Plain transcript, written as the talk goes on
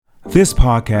This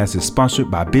podcast is sponsored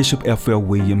by Bishop F.L.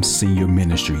 Williams Senior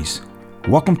Ministries.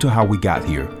 Welcome to How We Got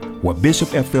Here, where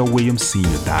Bishop F.L. Williams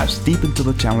Sr. dives deep into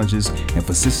the challenges and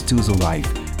vicissitudes of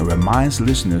life and reminds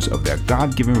listeners of their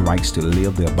God-given rights to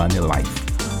live the abundant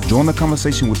life. Join the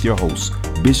conversation with your host,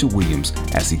 Bishop Williams,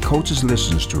 as he coaches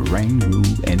listeners to reign, rule,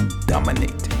 and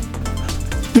dominate.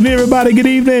 Good evening, everybody. Good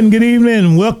evening. Good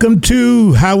evening. Welcome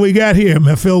to How We Got Here. I'm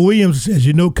F.L. Williams, as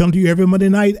you know, come to you every Monday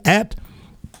night at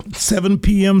 7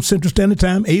 p.m. Central Standard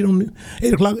Time, 8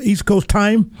 o'clock East Coast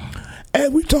time.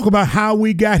 And we talk about how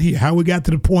we got here, how we got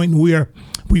to the point where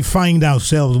we find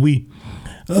ourselves,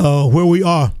 where we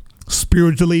are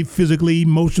spiritually, physically,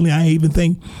 emotionally, I even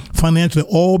think financially,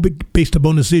 all based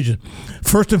upon decision.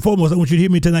 First and foremost, I want you to hear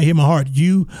me tonight, hear my heart.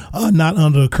 You are not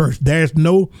under a curse. There's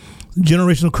no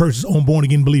generational curses on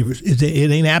born-again believers. It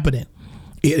ain't happening.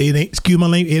 It ain't, excuse my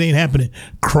language, it ain't happening.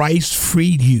 Christ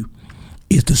freed you.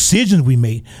 It's decisions we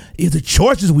made. It's the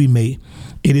choices we made.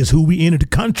 It is who we entered the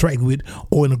contract with,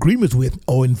 or in agreements with,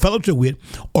 or in fellowship with,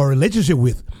 or relationship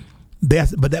with.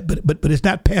 But it's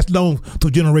not passed along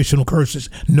through generational curses.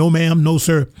 No, ma'am, no,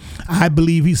 sir. I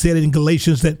believe he said it in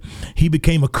Galatians that he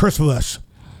became a curse for us.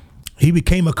 He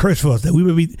became a curse for us, that we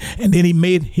would be, and then he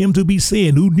made him to be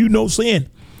sin, who knew no sin,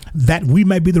 that we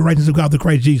might be the righteousness of God through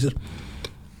Christ Jesus.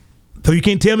 So you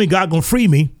can't tell me God gonna free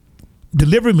me,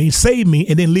 deliver me, save me,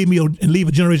 and then leave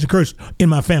a generation curse in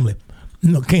my family.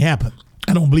 No, it can't happen.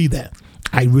 I don't believe that.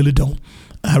 I really don't.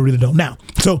 Now,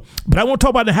 but I want to talk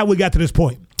about how we got to this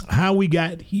point, how we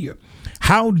got here.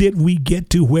 How did we get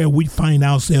to where we find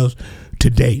ourselves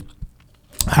today?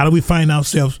 How do we find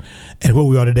ourselves at where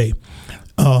we are today?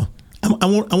 I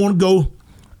want to go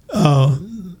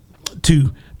I'm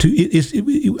going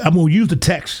to use the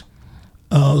text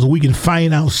so we can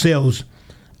find ourselves.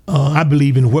 I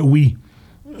believe in where we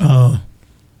are.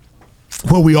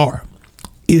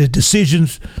 It is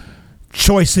decisions,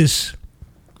 choices,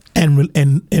 and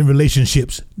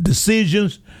relationships.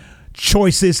 Decisions,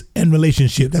 choices, and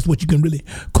relationships. That's what you can really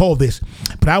call this.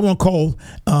 But I want to call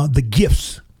the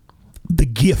gifts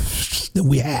that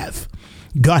we have.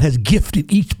 God has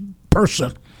gifted each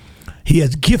person. He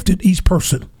has gifted each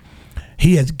person.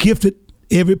 He has gifted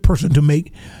every person to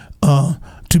make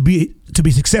to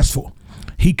be successful.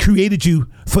 He created you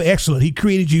for excellence. He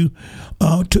created you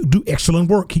to do excellent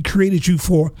work. He created you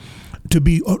to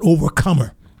be an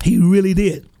overcomer. He really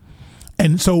did.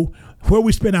 And so where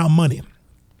we spend our money,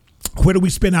 where do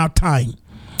we spend our time?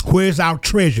 Where's our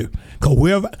treasure? Because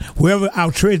wherever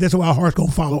our treasure, that's where our heart's going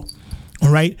to follow.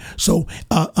 All right? So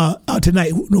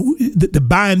tonight, the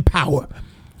buying power,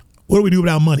 what do we do with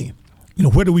our money?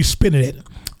 Where do we spend it at?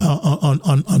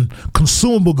 On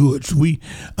consumable goods.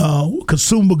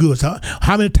 Consumable goods.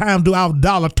 How many times do our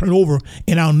dollar turn over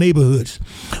in our neighborhoods?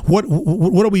 What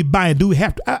are we buying? Do we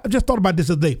have to? I just thought about this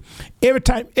the other day.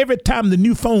 Every time the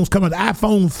new phones come out, the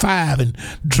iPhone 5 and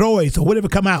Droids or whatever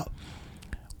come out,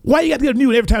 why you got to get a new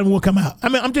one every time one come out? I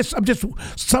mean, I'm just.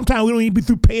 Sometimes we don't even be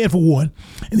through paying for one,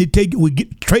 and trade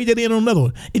that in on another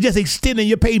one. It's just extending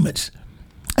your payments.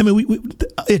 I mean,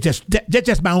 that's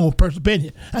just my own personal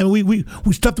opinion. I mean, we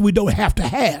stuff that we don't have to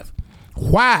have.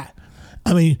 Why?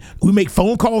 I mean, we make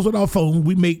phone calls with our phone.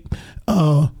 We make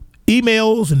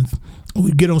emails, and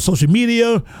we get on social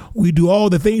media. We do all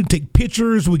the things, take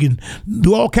pictures. We can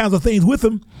do all kinds of things with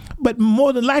them. But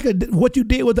more than likely, what you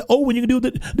did with the old one, you can do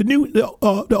the new. The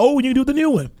old one, you can do the new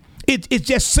one. It's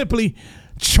just simply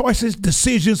choices,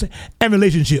 decisions, and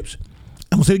relationships.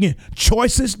 I'm gonna say it again: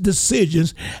 choices,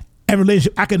 decisions, and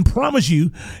relationship. I can promise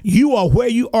you, you are where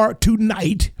you are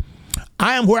tonight.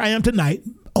 I am where I am tonight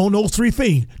on those three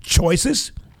things: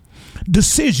 choices,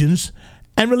 decisions,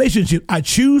 and relationship. I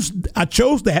chose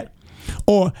that,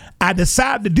 or I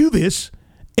decided to do this,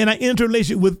 and I enter a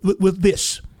relationship with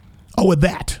this or with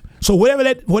that. So whatever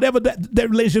that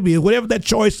relationship is, whatever that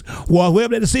choice was,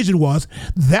 whatever that decision was,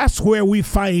 that's where we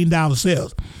find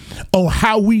ourselves on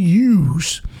how we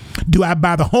use. Do I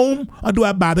buy the home or do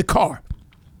I buy the car?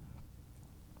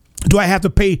 Do I have to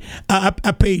pay? I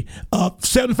pay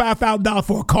 $75,000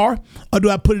 for a car, or do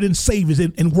I put it in savings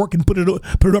and work and put it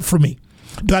up for me?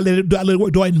 Do I let it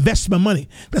work? Do I invest my money?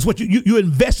 That's what you're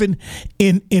investing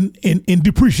in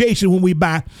depreciation when we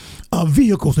buy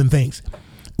vehicles and things.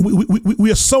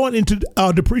 We are sowing into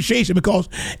depreciation, because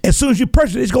as soon as you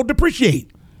purchase it, it's going to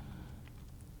depreciate.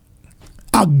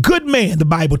 A good man, the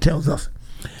Bible tells us,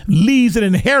 leaves an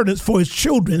inheritance for his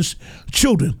children's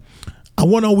children. I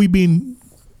wonder, are we being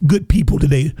good people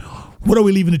today? What are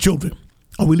we leaving the children?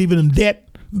 Are we leaving them debt,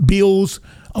 bills?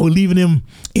 Are we leaving them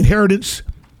inheritance?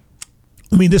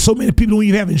 I mean, there's so many people who don't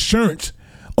even have insurance,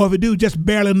 or if they do, just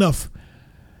barely enough.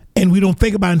 and we don't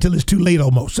think about it until it's too late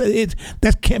almost.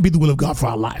 That can't be the will of God for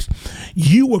our lives.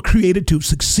 You were created to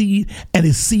succeed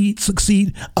and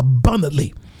succeed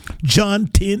abundantly. John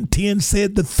 10:10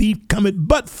 said, the thief cometh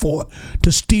but for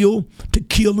to steal, to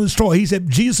kill, and destroy.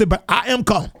 Jesus said, but I am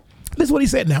come. Listen to what he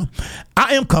said now.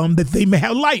 I am come that they may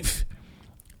have life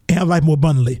and have life more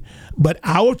abundantly. But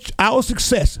our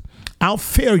success, our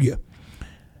failure,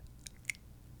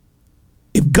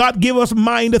 if God give us a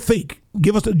mind to think,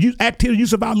 give us the active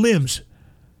use of our limbs,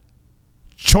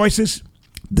 choices,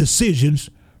 decisions,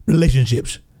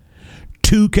 relationships,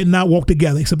 two cannot walk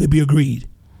together except they be agreed.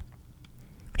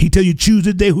 He tell you, choose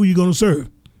this day who you're going to serve,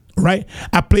 right?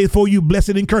 I play for you, blessed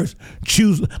and cursed.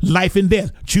 Choose life and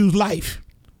death. Choose life.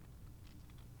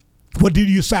 What do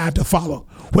you decide to follow?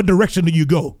 What direction do you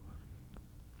go?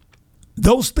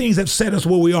 Those things have set us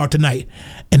where we are tonight,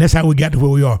 and that's how we got to where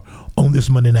we are on this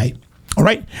Monday night. All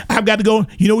right, I've got to go.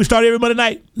 You know, we start every Monday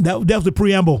night. That was the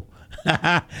preamble.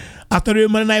 I started every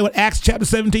Monday night with Acts chapter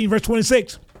 17, verse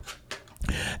 26.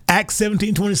 Acts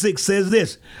 17:26 says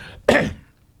this.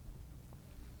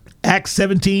 Acts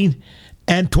 17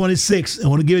 and 26. I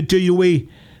want to give it to you the way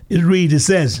it reads. It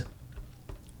says,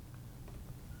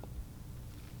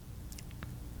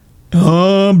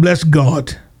 oh, bless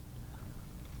God.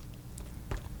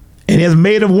 And has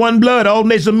made of one blood all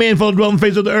nations of men for the dwelling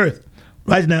face of the earth.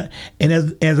 Right now, and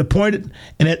as appointed,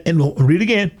 and read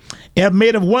again, and have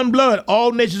made of one blood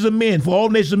all nations of men, for all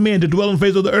nations of men to dwell on the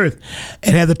face of the earth,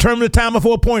 and has determined the time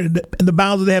before appointed and the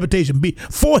bounds of the habitation.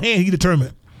 Beforehand he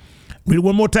determined. Read it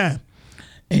one more time.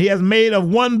 And he has made of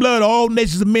one blood all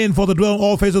nations of men for the dwell on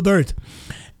all face of the earth,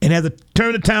 and has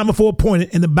determined the time before appointed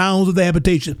and the bounds of the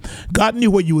habitation. God knew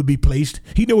where you would be placed.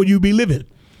 He knew where you would be living.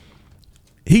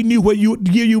 He knew what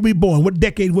year you would be born, what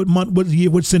decade, what month, what year,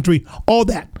 what century, all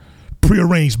that.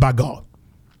 Prearranged by God.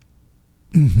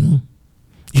 Mm-hmm.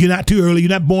 You're not too early. You're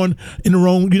not born in the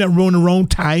wrong. You're not born in the wrong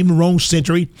time, the wrong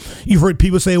century. You've heard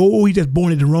people say, "Oh, he's just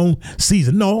born in the wrong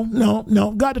season." No.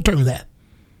 God determined that.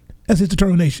 That's His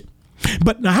determination.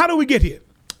 But now, how do we get here,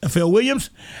 Phil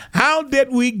Williams? How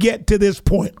did we get to this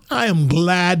point? I am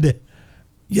glad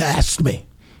you asked me.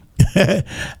 And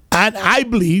I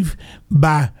believe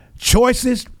by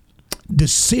choices,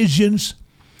 decisions,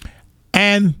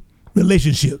 and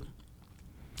relationship.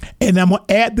 And I'm going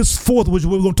to add this fourth, which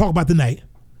we're going to talk about tonight.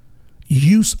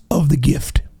 Use of the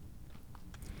gift.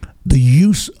 The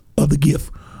use of the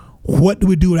gift. What do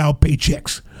we do with our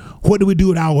paychecks? What do we do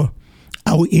with our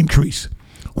increase?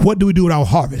 What do we do with our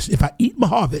harvest? If I eat my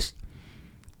harvest,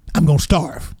 I'm going to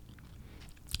starve.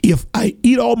 If I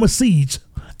eat all my seeds,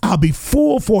 I'll be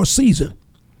full for a season.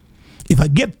 If I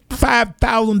get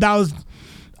 $5,000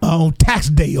 on tax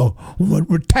day or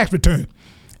tax return,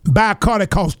 buy a car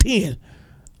that costs 10,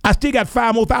 I still got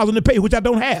 $5,000 more to pay, which I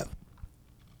don't have.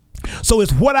 So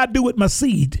it's what I do with my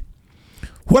seed,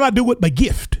 what I do with my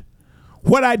gift,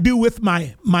 what I do with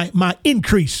my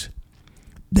increase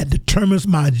that determines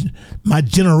my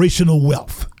generational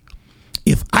wealth.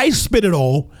 If I spend it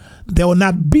all, there will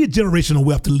not be a generational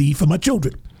wealth to leave for my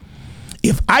children.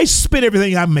 If I spend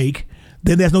everything I make,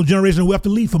 then there's no generational wealth to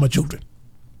leave for my children.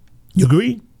 You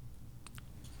agree?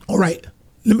 All right.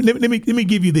 Let me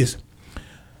give you this.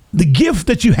 The gift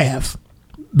that you have,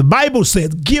 the Bible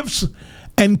says gifts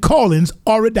and callings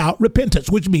are without repentance,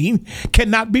 which means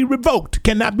cannot be revoked,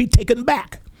 cannot be taken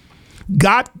back.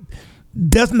 God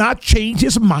does not change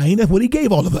His mind of what He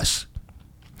gave all of us.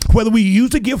 Whether we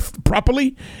use the gift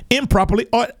properly, improperly,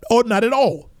 or not at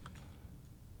all.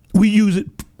 We use it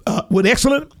with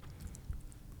excellence,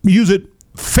 use it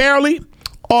fairly,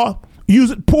 or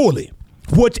use it poorly.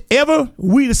 Whichever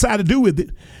we decide to do with it,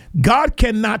 God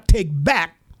cannot take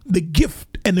back the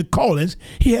gift and the callings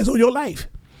He has on your life.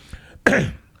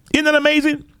 Isn't that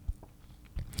amazing?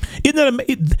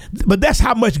 But that's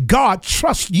how much God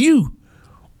trusts you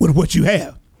with what you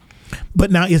have.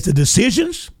 But now it's the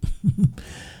decisions,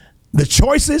 the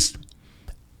choices,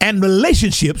 and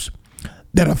relationships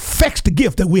that affects the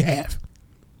gift that we have.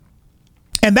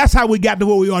 And that's how we got to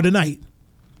where we are tonight.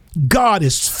 God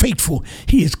is faithful.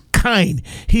 He is kind.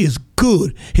 He is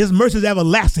good. His mercy is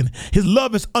everlasting. His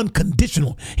love is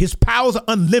unconditional. His powers are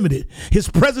unlimited. His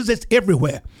presence is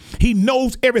everywhere. He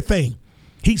knows everything.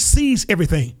 He sees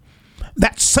everything.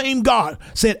 That same God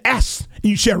said, ask and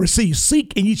you shall receive.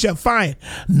 Seek and you shall find.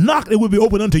 Knock and it will be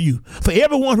open unto you. For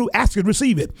everyone who asketh,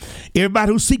 receive it.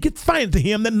 Everybody who seeketh, find it to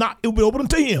him. Then knock, it will be open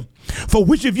unto him. For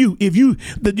which of you, if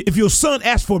your son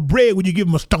asks for bread, would you give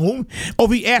him a stone? Or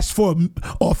if he asks for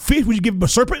a fish, would you give him a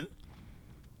serpent?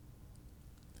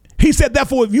 He said,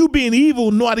 therefore, if you being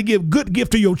evil know how to give good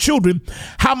gift to your children,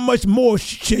 how much more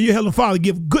shall your heavenly Father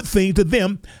give good things to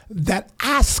them that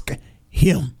ask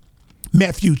him?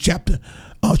 Matthew chapter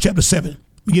 7,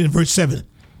 beginning verse 7.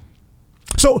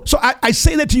 So I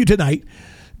say that to you tonight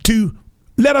to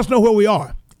let us know where we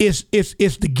are. It's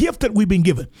the gift that we've been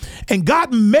given, and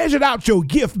God measured out your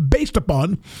gift based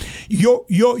upon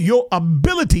your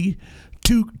ability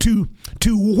to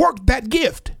work that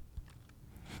gift.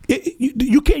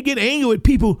 You can't get angry with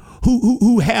people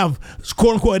who have,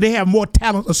 quote unquote, they have more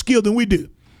talent or skill than we do.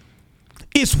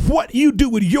 It's what you do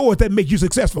with yours that makes you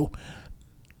successful.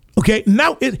 Okay,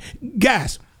 now,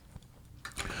 guys,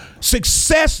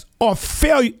 success or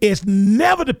failure is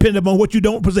never dependent on what you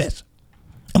don't possess.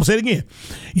 I'm going to say it again.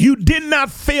 You did not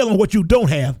fail on what you don't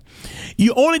have.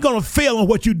 You're only going to fail on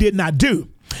what you did not do.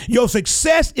 Your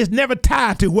success is never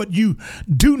tied to what you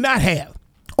do not have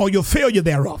or your failure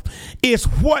thereof. It's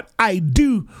what I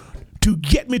do to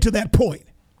get me to that point.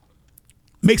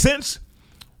 Make sense?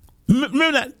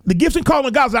 Remember that the gifts and calling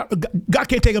of God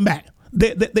can't take them back.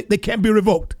 They can't be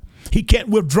revoked. He can't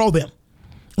withdraw them.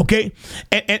 Okay,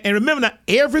 and remember that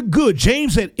every good,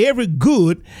 James said, every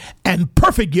good and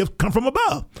perfect gift come from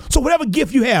above. So whatever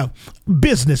gift you have,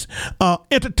 business,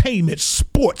 entertainment,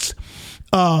 sports,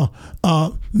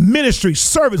 ministry,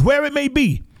 service, wherever it may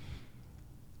be,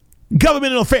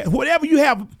 government and affairs, whatever you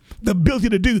have the ability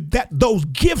to do, that those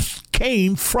gifts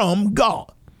came from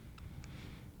God.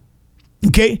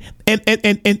 Okay,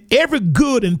 and every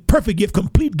good and perfect gift,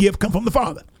 complete gift, come from the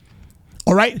Father.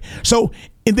 All right, so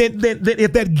and then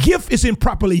if that gift is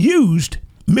improperly used,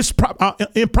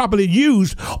 improperly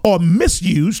used or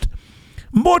misused,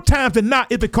 more times than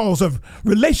not, it's because of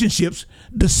relationships,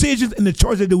 decisions, and the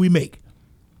choices that we make.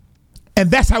 And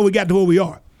that's how we got to where we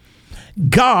are.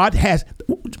 God has,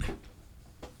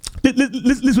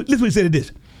 listen what he said it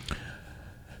is.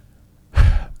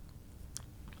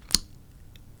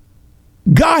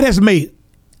 God has made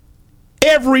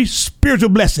every spiritual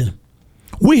blessing.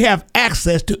 We have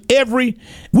access to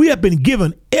we have been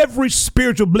given every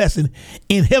spiritual blessing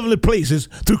in heavenly places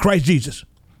through Christ Jesus.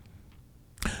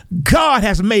 God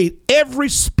has made every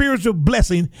spiritual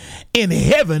blessing in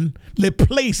heavenly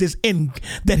places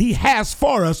that he has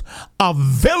for us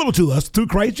available to us through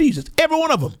Christ Jesus. Every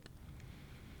one of them.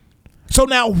 So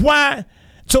now why?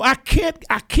 So I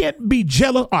can't be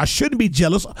jealous, or I shouldn't be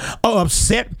jealous or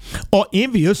upset or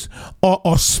envious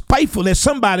or spiteful at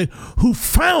somebody who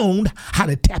found how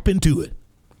to tap into it.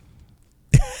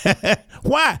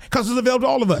 Why? Because it's available to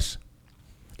all of us.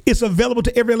 It's available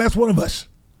to every last one of us.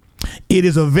 It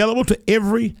is available to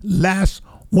every last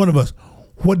one of us.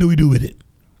 What do we do with it?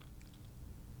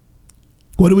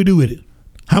 What do we do with it?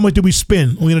 How much do we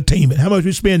spend on entertainment? How much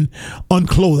we spend on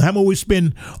clothing? How much we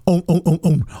spend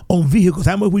on vehicles?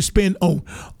 How much we spend on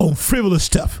frivolous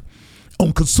stuff,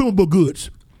 on consumable goods,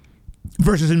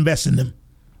 versus investing them,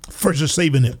 versus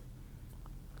saving them?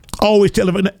 I always tell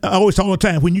all the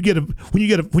time, when you get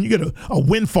a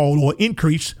windfall or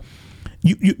increase,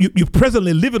 you're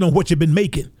presently living on what you've been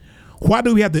making. Why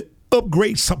do we have to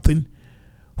upgrade something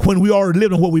when we already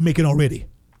live on what we're making already?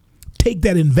 Take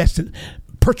that investment.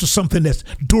 Purchase something that's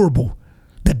durable,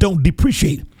 that don't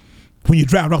depreciate when you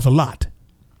drive it off the lot.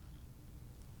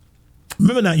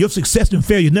 Remember now, your success and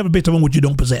failure is never based on what you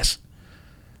don't possess.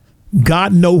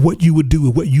 God knows what you would do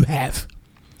with what you have,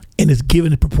 and it's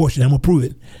given in proportion. I'm going to prove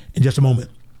it in just a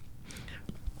moment.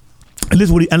 And this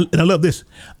is what and I love this.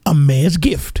 A man's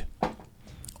gift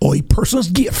or a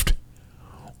person's gift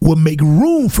will make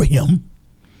room for him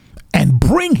and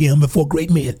bring him before great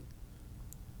men.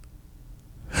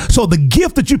 So the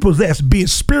gift that you possess, be it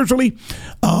spiritually,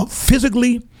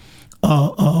 physically,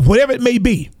 whatever it may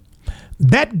be,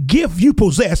 that gift you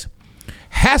possess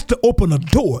has to open a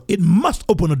door. It must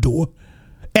open a door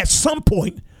at some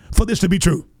point for this to be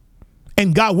true.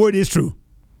 And God's word is true.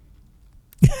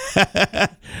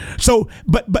 So,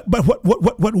 but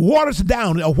what waters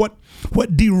down or what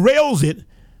derails it,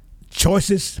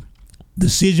 choices,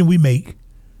 decisions we make,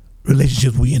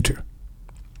 relationships we enter.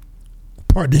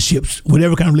 Partnerships,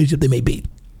 whatever kind of relationship they may be.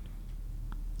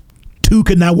 Two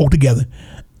cannot walk together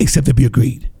except to be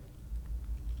agreed.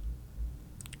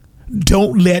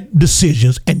 Don't let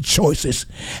decisions and choices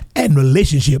and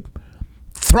relationship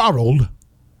throttle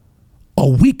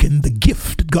or weaken the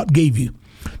gift God gave you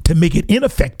to make it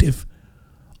ineffective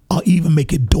or even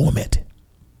make it dormant.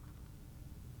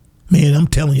 Man, I'm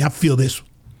telling you, I feel this.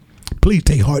 Please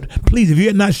take heart. Please, if you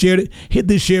have not shared it, hit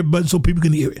this share button so people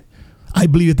can hear it. I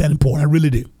believe it's that important. I really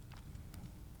do.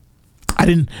 I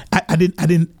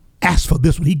didn't ask for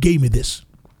this one. He gave me this.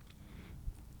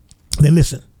 Then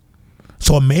listen.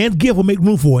 So a man's gift will make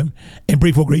room for him and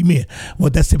bring forth great men.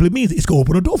 What that simply means is it's going to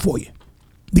open a door for you.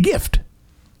 The gift.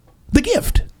 The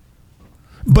gift.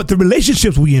 But the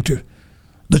relationships we enter,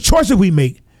 the choices we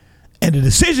make, And the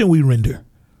decision we render,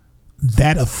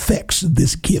 that affects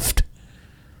this gift.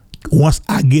 Once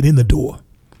I get in the door,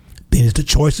 then it's the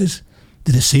choices,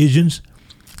 the decisions,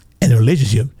 and the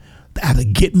relationship that either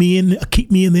get me in,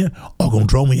 keep me in there, or gonna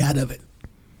draw me out of it.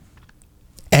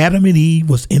 Adam and Eve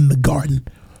was in the garden,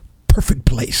 perfect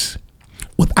place,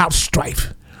 without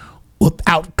strife,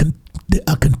 without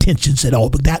contentions at all,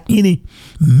 without any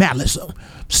malice.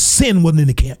 Sin wasn't in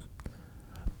the camp.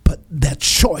 But that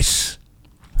choice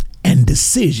and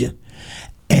decision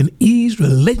and Eve's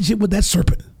relationship with that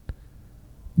serpent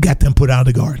got them put out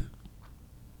of the garden.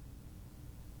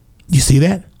 You see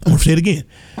that? I'm going to say it again.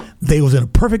 They was in a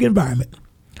perfect environment,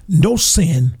 no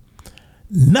sin,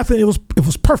 nothing. It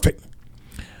was perfect.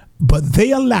 But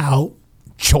they allowed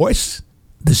choice,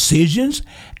 decisions,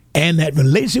 and that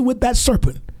relationship with that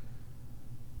serpent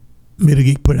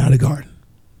mitigate put out of the garden.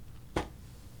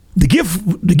 The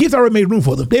gift already made room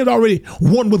for them. They had already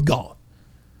won with God.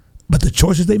 But the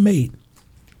choices they made,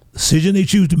 the decision they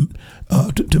choose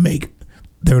to make,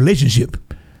 their relationship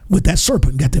with that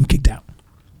serpent got them kicked out.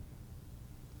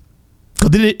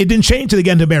 Because it didn't change until they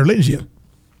got into a bad relationship.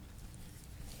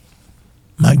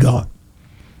 My God.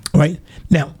 All right.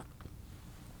 Now,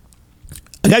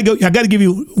 I gotta give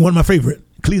you one of my favorite,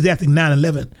 Ecclesiastes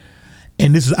 9:11.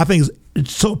 And this is, I think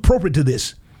it's so appropriate to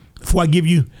this. Before I give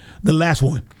you the last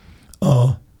one.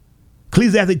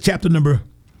 Ecclesiastes chapter number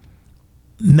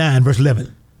 9, verse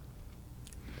 11.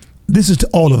 This is to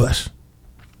all of us.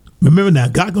 Remember now,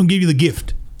 God gonna give you the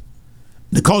gift.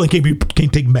 The calling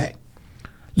can't take back.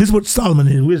 This is what Solomon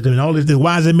in his wisdom and all this, the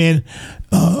wisest man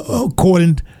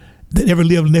according that ever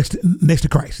lived next to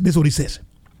Christ. This is what he says.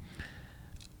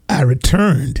 I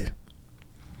returned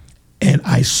and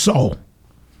I saw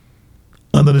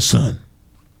under the sun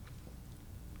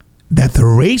that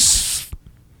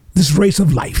this race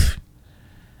of life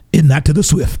is not to the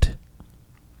swift,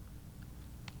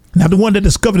 not the one that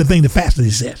discovered the thing the fastest,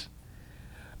 he says,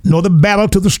 nor the battle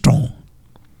to the strong,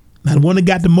 not the one that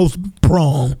got the most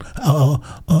brawn,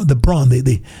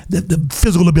 the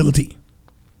physical ability,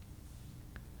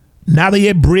 neither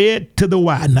yet bread to the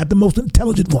wise, not the most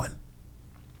intelligent one,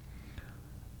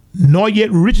 nor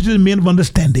yet riches to the men of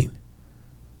understanding,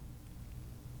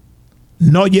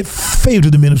 nor yet favor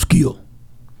to the men of skill.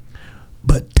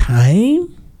 But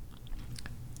time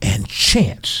and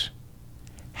chance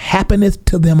happeneth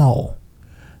to them all.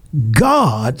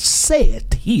 God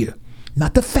said here,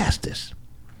 not the fastest,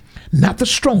 not the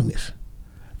strongest,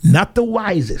 not the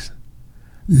wisest,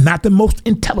 not the most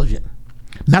intelligent,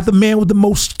 not the man with the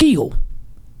most skill,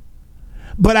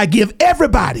 but I give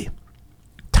everybody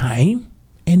time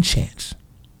and chance.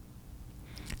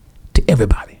 To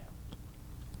everybody.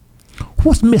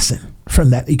 What's missing from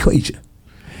that equation?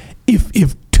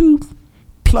 If 2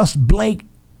 plus blank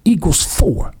equals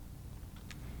 4,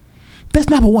 that's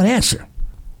number one answer.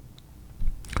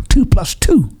 2 plus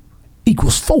 2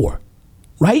 equals 4,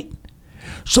 right?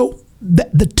 So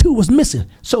the 2 was missing.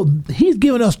 So he's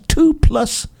giving us 2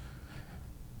 plus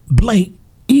blank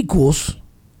equals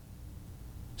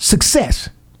success.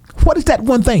 What is that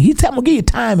one thing? He's telling me to give you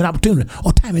time and opportunity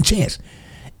or time and chance.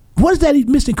 What is that he's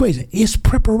missing equation? It's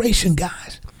preparation,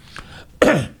 guys.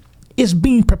 It's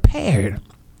being prepared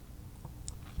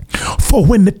for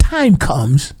when the time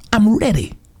comes, I'm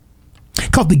ready.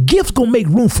 Because the gift's going to make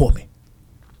room for me.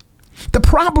 The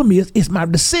problem is my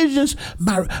decisions,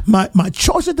 my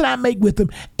choices that I make with them,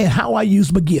 and how I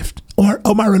use my gift or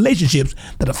my relationships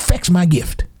that affects my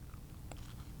gift.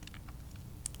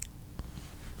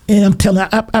 And I'm telling you,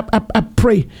 I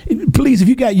pray, please, if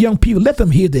you got young people, let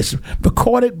them hear this.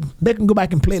 Record it. They can go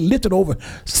back and play it. Listen it over.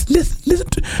 Listen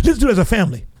to it as a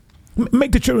family.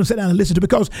 Make the children sit down and listen to it,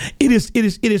 because it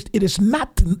is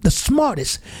not the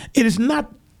smartest. It is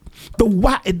not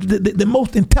the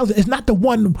most intelligent. It's not the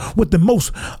one with the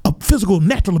most physical,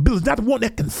 natural abilities. Not the one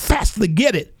that can fastly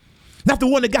get it. Not the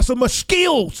one that got so much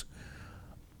skills.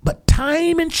 But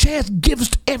time and chance gives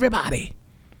to everybody.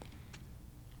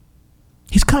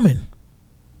 He's coming.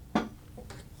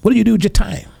 What do you do with your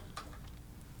time?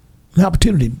 An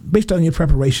opportunity based on your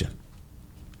preparation.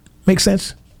 Make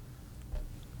sense?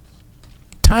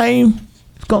 Time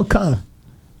is going to come.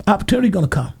 Opportunity is going to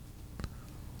come.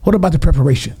 What about the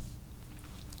preparation?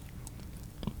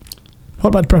 What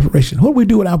about the preparation? What do we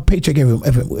do with our paycheck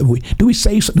every week? Do we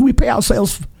save? Do we pay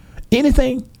ourselves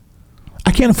anything?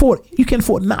 I can't afford it. You can't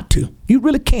afford not to. You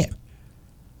really can't.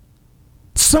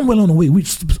 Somewhere along the way, we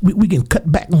can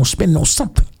cut back on spending on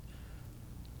something.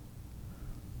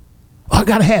 Oh, I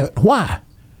gotta have it. Why?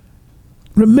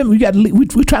 Remember, we're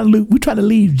trying to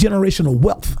leave generational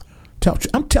wealth.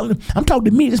 I'm talking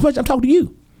to me as much as I'm talking to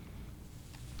you.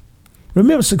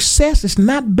 Remember, success is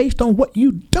not based on what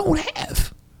you don't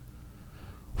have.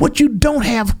 What you don't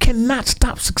have cannot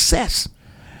stop success.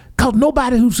 Because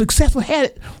nobody who's successful had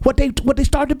it, what they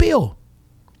started to build.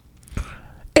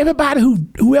 Everybody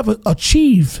whoever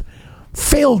achieved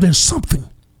failed in something.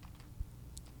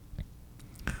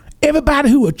 Everybody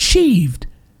who achieved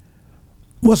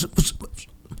was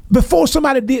before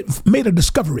somebody made a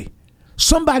discovery.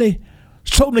 Somebody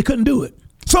told them they couldn't do it.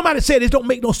 Somebody said it don't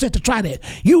make no sense to try that.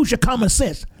 Use your common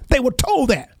sense. They were told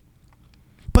that.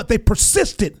 But they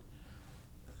persisted.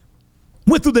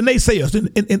 Went through the naysayers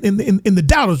and the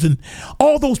doubters and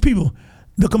all those people,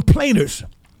 the complainers,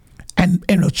 and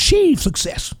achieved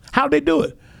success. How did they do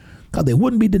it? Because they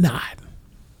wouldn't be denied.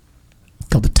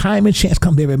 Because the time and chance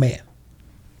come to every man.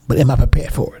 But am I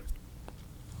prepared for it?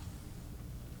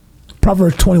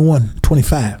 Proverbs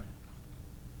 21:25.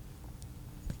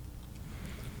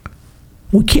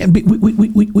 We can't be.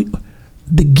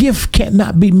 The gift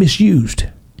cannot be misused.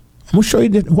 I'm gonna show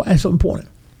you why it's so important.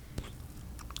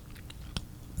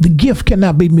 The gift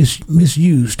cannot be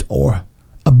misused or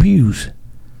abused.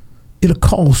 It'll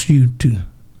cause you to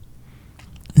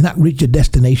not reach your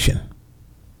destination.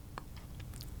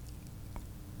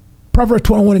 Proverbs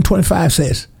 21:25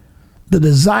 says, "The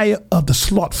desire of the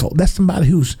slothful." That's somebody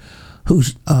who's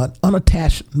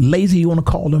unattached, lazy. You want to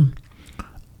call them,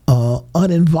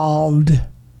 uninvolved,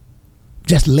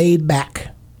 just laid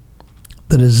back.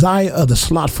 The desire of the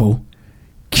slothful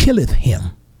killeth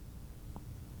him.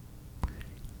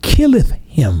 Killeth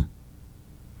him,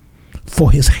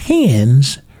 for his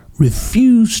hands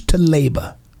refuse to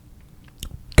labor.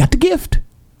 Got the gift.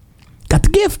 Got the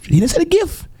gift. He didn't say the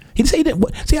gift. He didn't say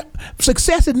that. See,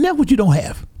 success is never what you don't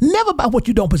have. Never about what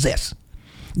you don't possess.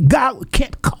 God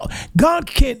can't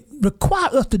require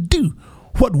us to do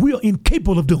what we are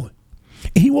incapable of doing.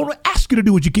 And he won't ask you to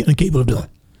do what you're incapable of doing.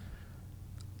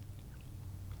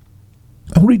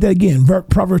 I'll read that again.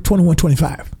 Proverbs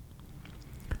 21:25.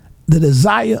 The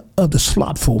desire of the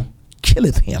slothful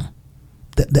killeth him.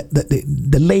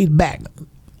 The laid back,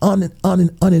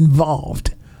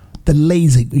 uninvolved, the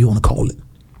lazy, you want to call it,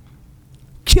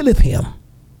 killeth him,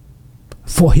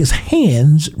 for his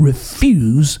hands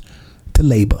refuse to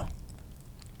labor.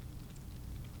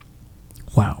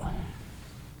 Wow.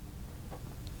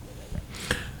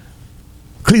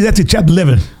 Ecclesiastes chapter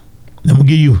 11. I'm going to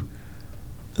give you,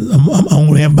 I'm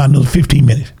going to have about another 15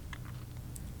 minutes.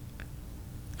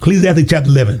 Ecclesiastes chapter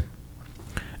 11.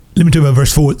 Let me tell you about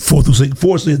verse 4 through 6.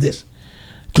 4 says this.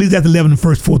 Ecclesiastes 11,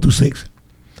 verse 4 through 6.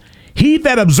 He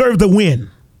that observes the wind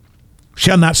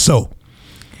shall not sow.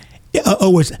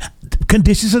 Always,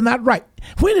 conditions are not right.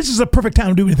 When is this a perfect time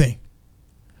to do anything?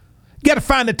 You got to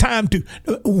find the time to,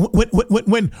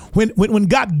 when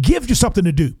God gives you something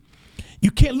to do,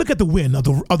 you can't look at the wind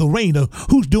or the rain or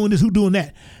who's doing this, who's doing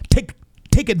that.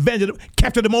 Take advantage of it.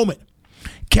 Capture the moment.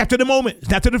 Capture the moment. It's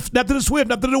not to the swift,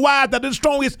 not to the wise, not to the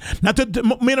strongest, not to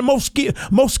the men are most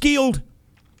skilled.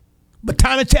 But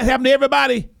time and chance happen to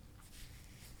everybody.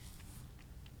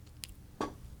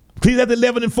 Ecclesiastes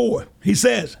 11:4. He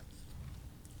says,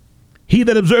 he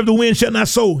that observed the wind shall not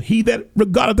sow. He that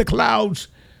regardeth the clouds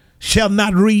shall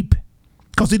not reap,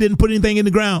 because he didn't put anything in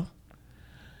the ground.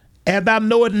 As thou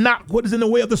knowest not what is in the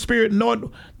way of the spirit,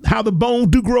 nor how the bones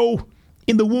do grow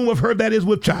in the womb of her that is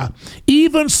with child.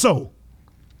 Even so,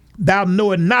 thou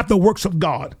knowest not the works of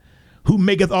God, who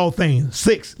maketh all things.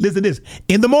 6, listen to this.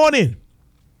 In the morning,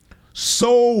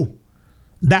 sow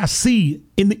thy seed.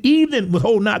 In the evening,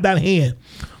 withhold not thine hand.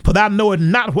 For thou knowest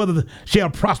not whether shall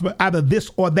prosper either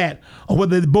this or that, or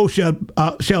whether they both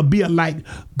shall be alike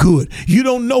good. You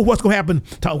don't know what's going to happen.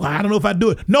 I don't know if I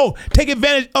do it. No, take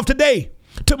advantage of today.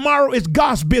 Tomorrow is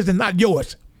God's business, not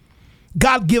yours.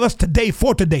 God give us today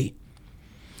for today.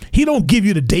 He don't give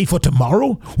you the day for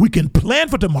tomorrow. We can plan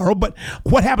for tomorrow, but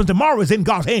what happens tomorrow is in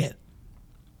God's hand.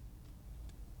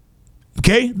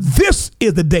 Okay? This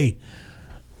is the day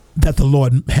that the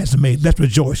Lord has made. Let's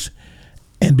rejoice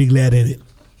and be glad in it.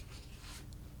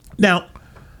 Now,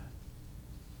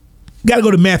 got to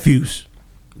go to Matthew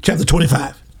chapter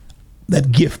 25.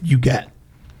 That gift you got.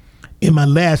 In my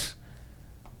last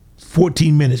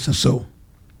 14 minutes or so.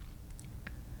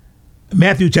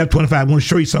 Matthew chapter 25. I want to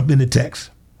show you something in the text.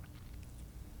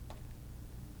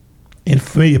 In a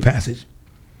familiar passage.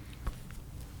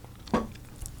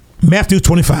 Matthew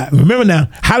 25. Remember now,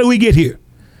 how do we get here?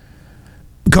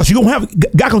 Because you don't have,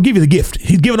 God gonna give you the gift.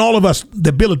 He's given all of us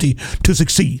the ability to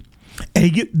succeed.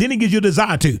 And then he gives you a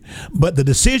desire to. But the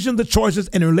decisions, the choices,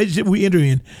 and the relationship we enter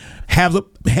in have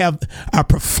a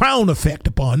profound effect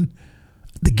upon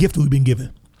the gift we've been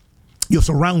given. Your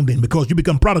surrounding, because you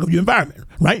become product of your environment,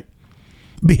 right?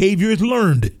 Behavior is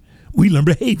learned. We learn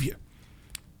behavior.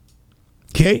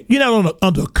 Okay? You're not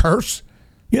under a curse.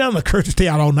 You're not on a curse to stay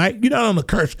out all night. You're not on a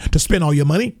curse to spend all your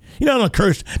money. You're not on a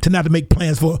curse to not to make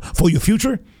plans for your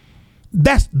future.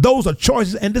 Those are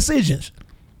choices and decisions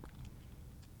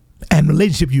and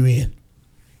relationship you're in.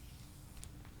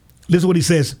 Listen to what he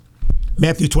says,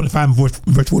 Matthew 25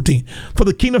 verse 14. For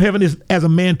the kingdom of heaven is as a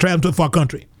man traveling to a far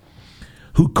country,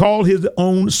 who called his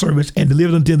own servants and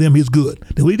delivered unto them his good.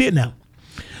 That's what he did now.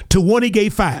 To one he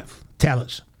gave 5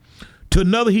 talents. To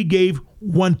another he gave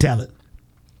 1 talent.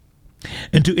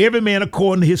 And to every man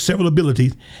according to his several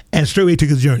abilities, and straightway took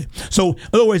his journey. So, in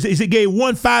other words, he gave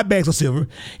one 5 bags of silver.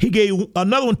 He gave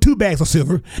another one 2 bags of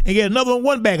silver, and gave another one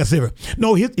 1 bag of silver.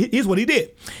 No, here's what he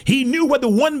did. He knew what the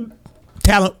 1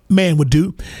 talent man would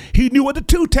do. He knew what the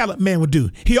 2 talent man would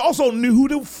do. He also knew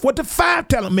what the 5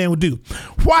 talent man would do.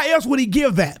 Why else would he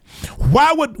give that?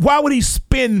 Why would he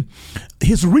spend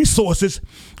his resources?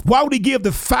 Why would he give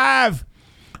the 5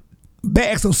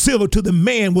 bags of silver to the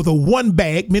man with a 1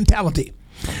 bag mentality?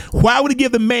 Why would he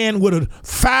give the man with a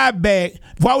 5 bag?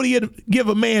 Why would he give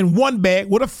a man 1 bag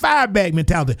with a 5 bag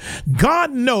mentality?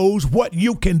 God knows what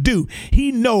you can do.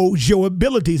 He knows your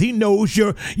abilities. He knows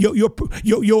your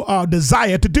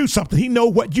desire to do something. He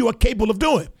knows what you are capable of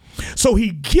doing. So he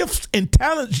gifts and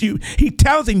talents you. He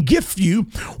talents and gifts you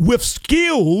with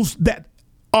skills that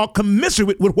are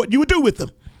commensurate with what you would do with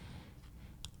them.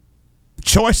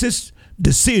 Choices,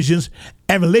 decisions,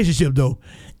 and relationship, though,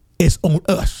 is on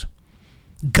us.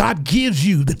 God gives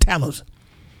you the talents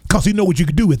because he knows what you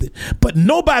can do with it. But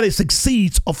nobody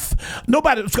succeeds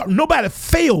nobody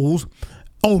fails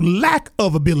on lack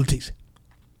of abilities.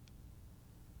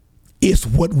 It's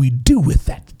what we do with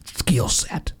that skill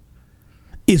set.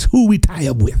 It's who we tie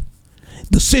up with,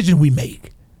 decisions we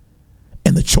make,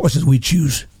 and the choices we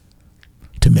choose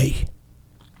to make.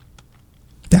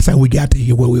 That's how we got to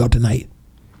here where we are tonight.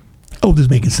 I hope this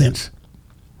is making sense.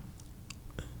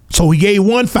 So he gave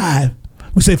 1 5.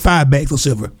 We say 5 bags of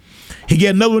silver. He gave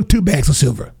another one 2 bags of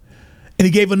silver. And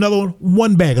he gave another one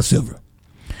 1 bag of silver.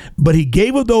 But he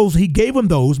gave them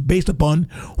those based upon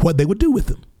what they would do with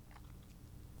them.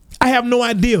 I have no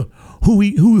idea who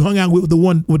he hung out with the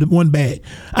one bag.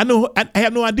 I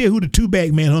have no idea who the 2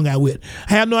 bag man hung out with.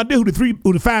 I have no idea who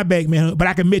the 5 bag man, but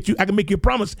I can make you a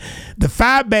promise. The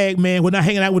 5 bag man was not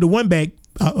hanging out with the 1 bag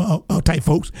type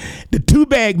folks. The 2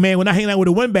 bag man was not hanging out with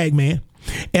the 1 bag man.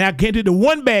 And I can't do the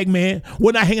 1 bag man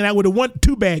was not hanging out with the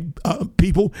 2 bag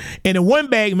people, and the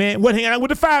 1 bag man wasn't hanging out with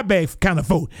the 5 bag kind of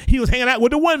folk. He was hanging out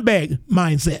with the 1 bag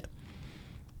mindset.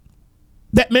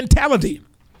 That mentality.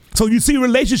 So you see,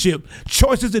 relationship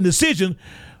choices and decisions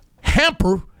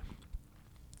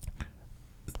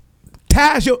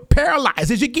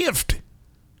paralyzes your gift.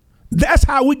 That's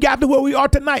how we got to where we are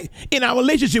tonight in our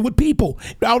relationship with people.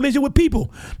 Our relationship with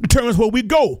people determines where we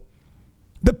go,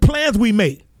 the plans we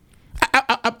make.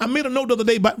 I made a note the other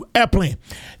day about airplane.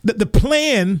 The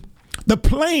plane,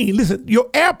 listen, your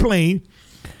airplane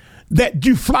that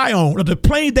you fly on, or the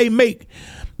plane they make,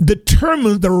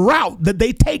 determines the route that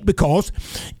they take, because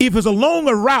if it's a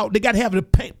longer route, the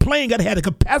plane got to have the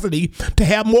capacity to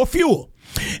have more fuel.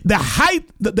 The height,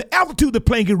 the altitude the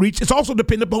plane can reach is also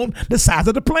dependent upon the size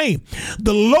of the plane.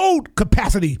 The load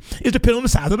capacity is dependent on the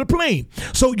size of the plane.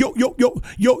 So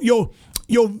your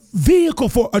vehicle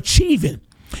for achieving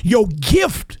your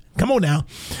gift, come on now,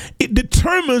 it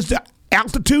determines the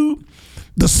altitude,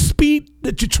 the speed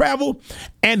that you travel,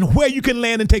 and where you can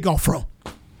land and take off from.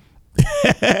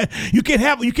 You can't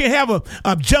have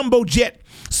a jumbo jet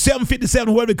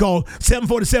 757, whatever they call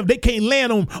 747. They can't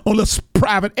land on those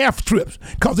private airstrips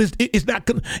because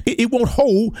it won't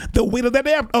hold the weight of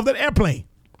that airplane.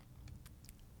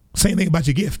 Same thing about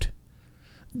your gift.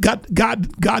 God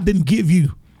didn't give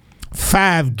you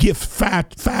 5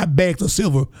 bags of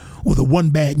silver with a 1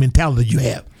 bag mentality you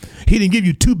have. He didn't give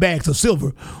you 2 bags of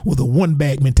silver with a 1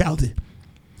 bag mentality.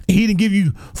 He didn't give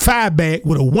you 5 bag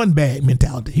with a 1 bag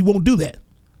mentality. He won't do that.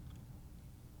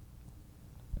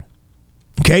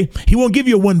 Okay, he won't give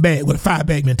you a 1 bag with a 5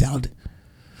 bag mentality.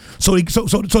 So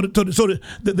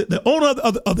the owner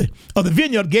of the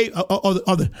vineyard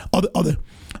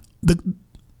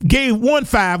gave 1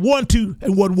 5, 1 2,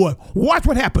 and 1 1. Watch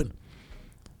what happened.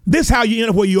 This is how you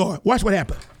end up where you are. Watch what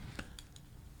happened.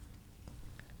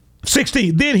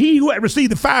 16. Then he who had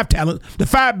received the 5 talents, the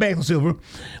 5 bags of silver,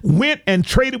 went and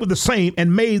traded with the same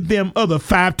and made them other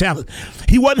 5 talents.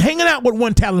 He wasn't hanging out with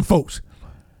 1 talent folks.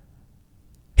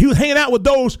 He was hanging out with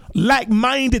those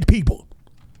like-minded people.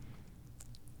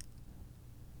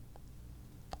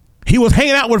 He was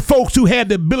hanging out with folks who had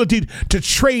the ability to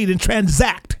trade and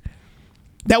transact.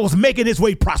 That was making his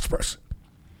way prosperous.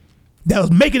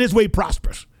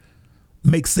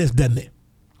 Makes sense, doesn't it?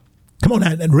 Come on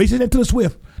now, and raise it to the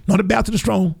swift, not a bow to the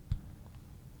strong,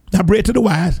 not bread to the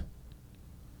wise.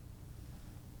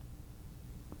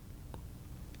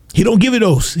 He don't give you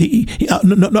those. No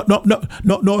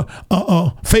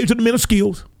favor to the men of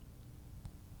skills.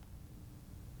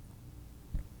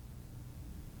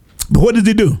 But what did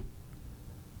he do?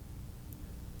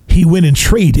 He went and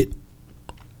traded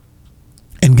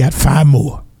and got 5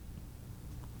 more.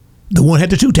 The one had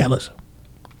the 2 talents.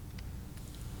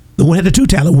 The one had the 2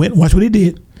 talents. Went, watch what he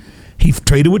did. He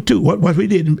traded with 2. Watch what he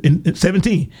did in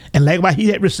 17. And likewise, he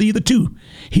had received the 2.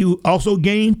 He also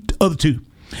gained the other 2.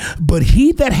 But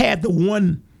he that had the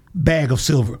 1 bag of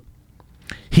silver,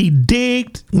 he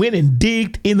went and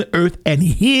digged in the earth and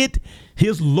hid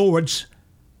his Lord's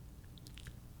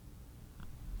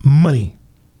money.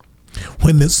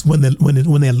 When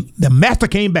the master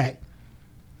came back,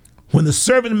 when the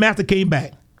servant master came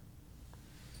back,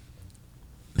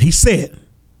 he said,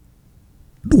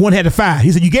 the one had the 5.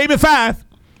 He said, you gave me 5.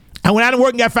 I went out and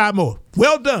worked and got 5 more.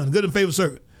 Well done, good and faithful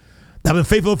servant. I've been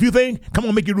faithful a few things. Come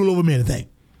on, make you rule over me anything.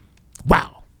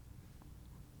 Wow.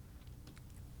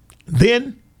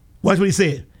 Then, watch what he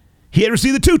said. He had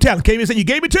received the 2 talents. Came in and said, you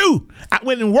gave me 2. I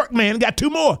went and worked, man, and got 2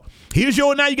 more. Here's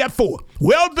yours now, you got 4.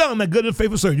 Well done, my good and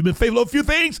faithful servant. You've been faithful over a few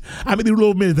things. I make you rule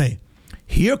over many things.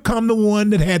 Here come the one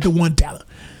that had the 1 talent.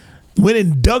 Went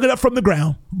and dug it up from the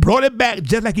ground, brought it back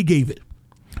just like he gave it.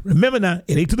 Remember now,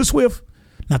 it ain't to the swift,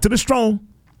 not to the strong,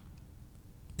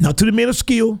 not to the men of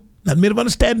skill, not the men of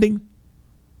understanding.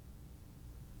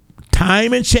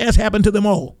 Time and chance happened to them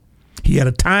all. He had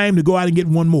a time to go out and get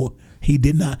 1 more. He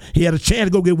did not. He had a chance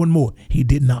to go get 1 more. He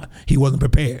did not. He wasn't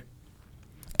prepared.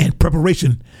 And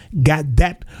preparation got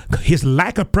that, his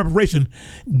lack of preparation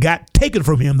got taken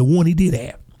from him, the one he did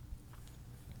have.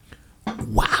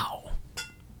 Wow.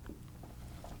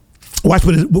 Watch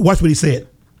what he said.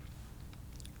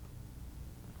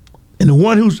 And the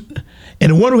one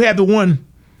who had the 1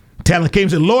 talent came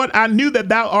and said, Lord, I knew that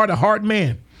thou art a hard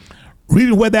man,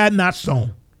 reaping where thou had not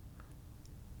sown,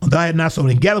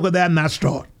 and gather where thou had not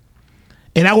strawed.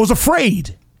 And I was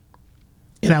afraid,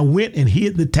 and I went and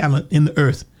hid the talent in the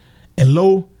earth. And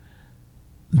lo,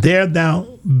 there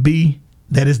thou be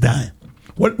that is thine.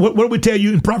 What do we tell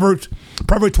you in Proverbs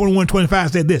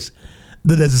 21:25 said this: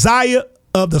 the desire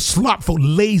of the slothful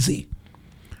lazy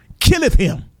killeth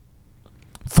him,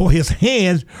 for his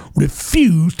hands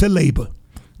refuse to labor.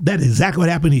 That is exactly what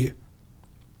happened here.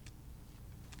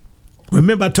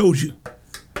 Remember, I told you,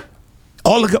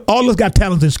 all of us got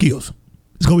talents and skills.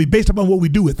 It's going to be based upon what we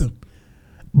do with them.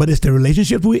 But it's the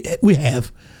relationships we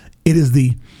have. It is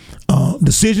the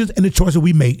decisions and the choices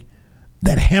we make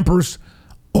that hampers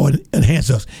or enhance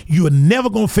us. You are never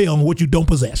going to fail on what you don't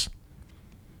possess.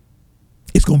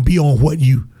 It's going to be on what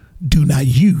you do not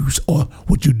use or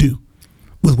what you do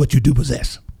with what you do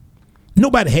possess.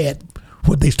 Nobody had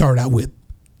what they started out with.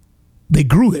 They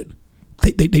grew it.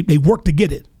 They worked to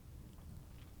get it.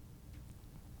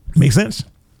 Make sense?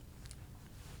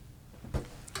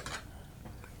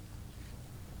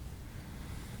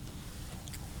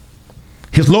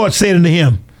 His Lord said unto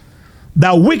him,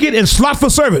 thou wicked and slothful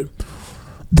servant,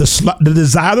 the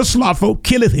desire of the slothful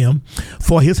killeth him,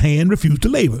 for his hand refused to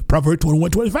labor. Proverbs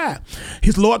 21:25.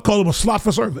 His Lord called him a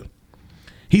slothful servant.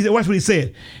 He said, watch what he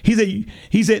said.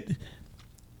 He said,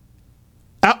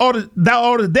 thou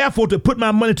oughtest therefore to put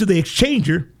my money to the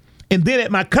exchanger, and then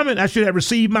at my coming I should have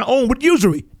received my own with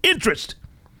usury, interest.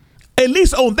 At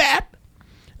least on that.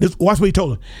 Watch what he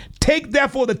told him. Take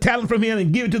therefore the talent from him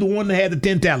and give it to the one that had the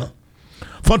 10 talents.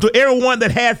 For to every one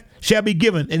that hath shall be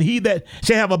given, and he that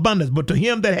shall have abundance, but to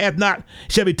him that hath not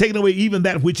shall be taken away even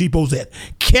that which he possessed.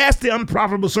 Cast the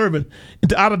unprofitable servant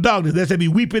into outer darkness, there shall be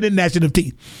weeping and gnashing of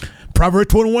teeth.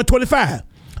 Proverbs 21:25.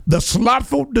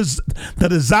 The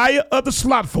desire of the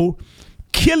slothful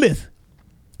killeth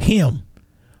him,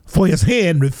 for his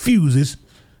hand refuses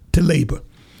to labor.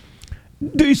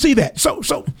 Do you see that?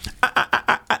 So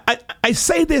I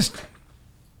say this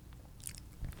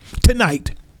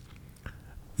tonight,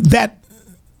 that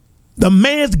the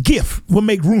man's gift will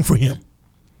make room for him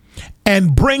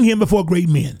and bring him before great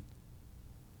men.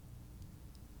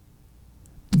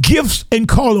 Gifts and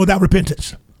calling without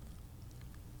repentance.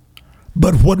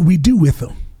 But what we do with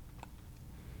them,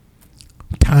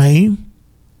 time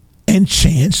and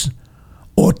chance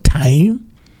or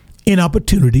time and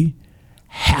opportunity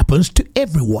happens to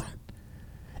everyone.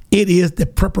 It is the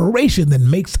preparation that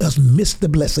makes us miss the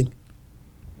blessing.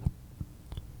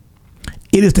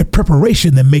 It is the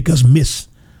preparation that makes us miss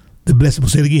the blessing. I'll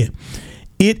say it again.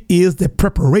 It is the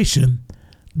preparation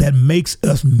that makes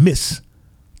us miss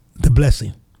the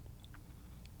blessing.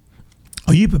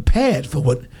 Are you prepared for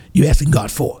what you're asking God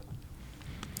for?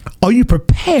 Are you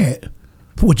prepared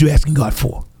for what you're asking God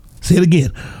for? Say it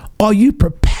again. Are you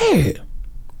prepared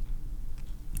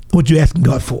for what you're asking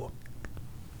God for?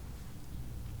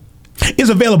 It's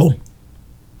available.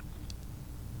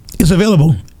 It's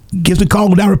available. Gives the call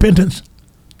without repentance.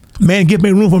 Man, give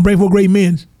me room for bring for great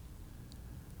men.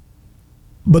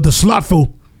 But the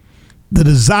slothful, the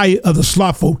desire of the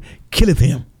slothful killeth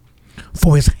him,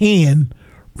 for his hand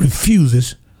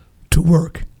refuses to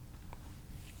work.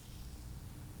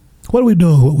 What are we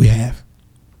doing with what we have?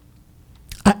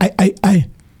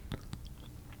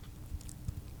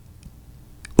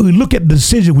 We look at the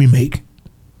decision we make,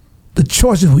 the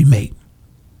choices we make.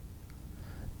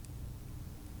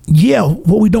 Yeah,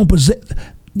 what we don't possess.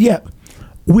 Yeah,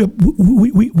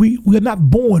 we're not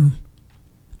born.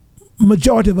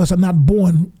 Majority of us are not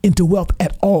born into wealth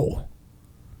at all,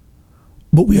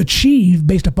 but we achieve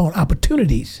based upon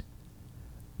opportunities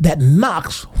that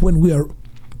knocks when we are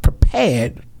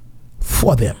prepared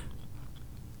for them.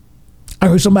 I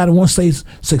heard somebody once say,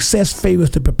 success favors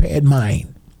the prepared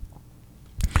mind.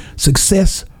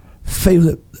 Success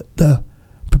favors the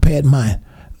prepared mind.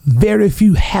 Very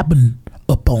few happen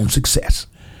upon success.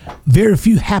 Very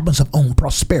few happens upon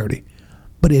prosperity.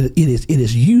 But it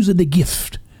is using the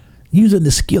gift, using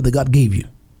the skill that God gave you.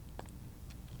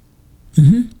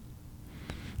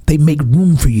 They make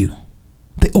room for you.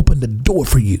 They open the door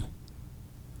for you.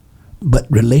 But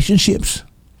relationships,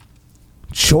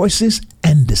 choices,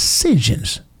 and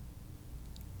decisions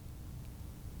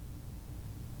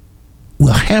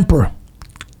will hamper,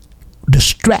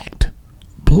 distract,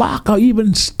 block, or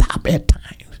even stop at times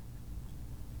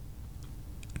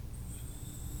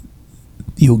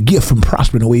your gift from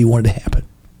prospering the way you want it to happen.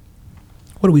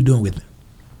 What are we doing with it?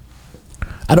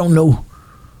 I don't know,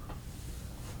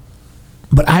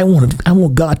 but I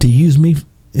want God to use me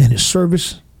in His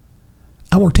service.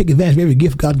 I want to take advantage of every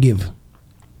gift God gives.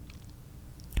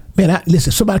 Man,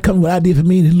 listen. Somebody comes with an idea for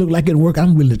me and it look like it'll work.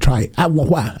 I'm willing to try it.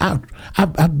 Why?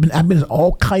 I've been in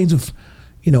all kinds of,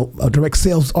 direct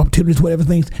sales opportunities, whatever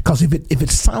things. Because if it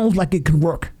sounds like it can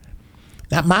work,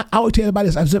 now I always tell everybody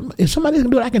this. I said, if somebody can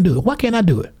do it, I can do it. Why can't I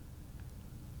do it?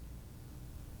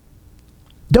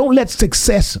 Don't let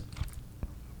success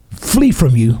flee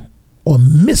from you or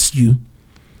miss you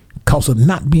because of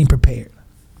not being prepared.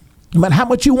 No matter how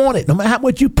much you want it, no matter how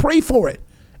much you pray for it,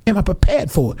 am I prepared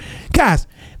for it? Guys,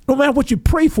 no matter what you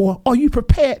pray for, are you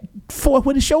prepared for it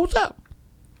when it shows up?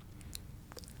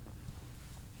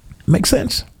 Make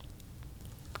sense?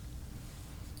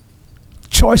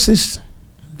 Choices,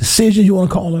 decisions, you want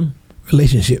to call them,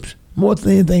 relationships, more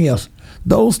than anything else.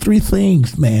 Those three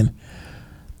things, man,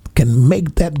 can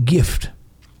make that gift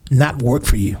not work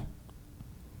for you.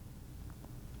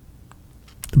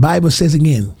 The Bible says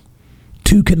again,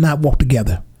 two cannot walk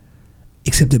together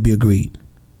except to be agreed.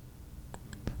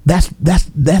 That's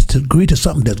to agree to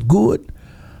something that's good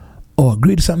or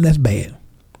agree to something that's bad.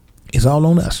 It's all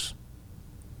on us.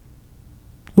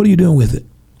 What are you doing with it?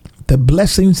 The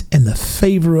blessings and the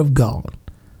favor of God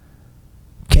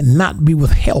cannot be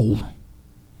withheld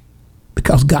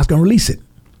because God's going to release it.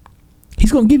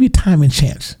 He's going to give you time and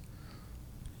chance.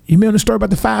 You remember the story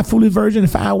about the 5 foolish virgins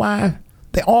and 5 wives?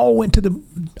 They all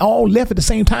left at the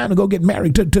same time to go get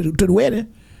married to the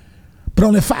wedding. But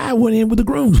only 5 went in with the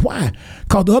grooms. Why?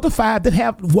 Because the other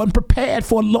 5 wasn't prepared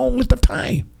for a long list of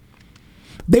time.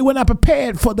 They were not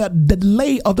prepared for the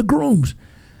delay of the grooms.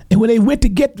 And when they went to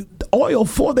get the oil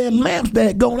for their lamps that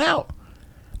had gone out,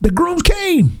 the grooms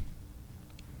came.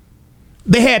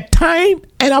 They had time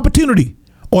and opportunity,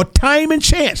 or time and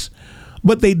chance,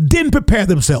 but they didn't prepare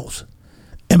themselves.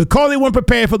 And because they weren't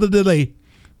prepared for the delay,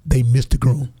 they missed the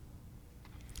groom.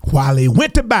 While they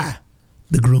went to buy,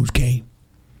 the grooms came.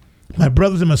 My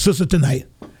brothers and my sisters tonight,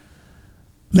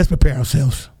 let's prepare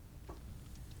ourselves.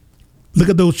 Look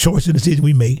at those choices and decisions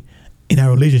we make in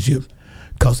our relationships,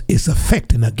 because it's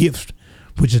affecting our gifts,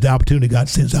 which is the opportunity God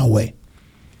sends our way.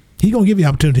 He's going to give you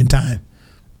opportunity in time.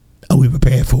 Are we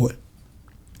prepared for it?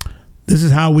 This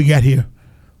is how we got here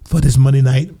for this Monday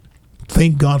night.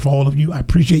 Thank God for all of you. I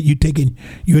appreciate you taking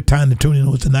your time to tune in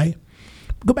on tonight.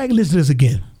 Go back and listen to this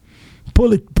again. Pull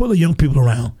the young people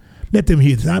around. Let them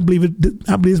hear this. I believe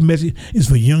this message is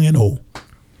for young and old.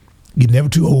 You're never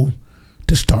too old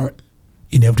to start.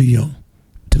 You're never too young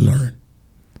to learn.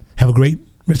 Have a great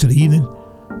rest of the evening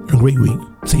and a great week.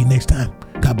 See you next time.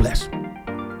 God bless.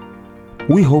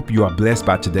 We hope you are blessed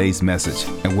by today's message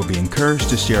and will be encouraged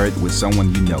to share it with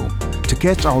someone you know. To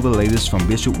catch all the latest from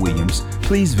Bishop Williams,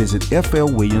 please visit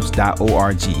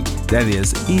flwilliams.org. That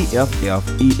is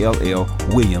EFFELL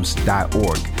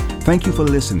Williams.org. Thank you for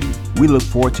listening. We look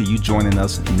forward to you joining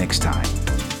us next time.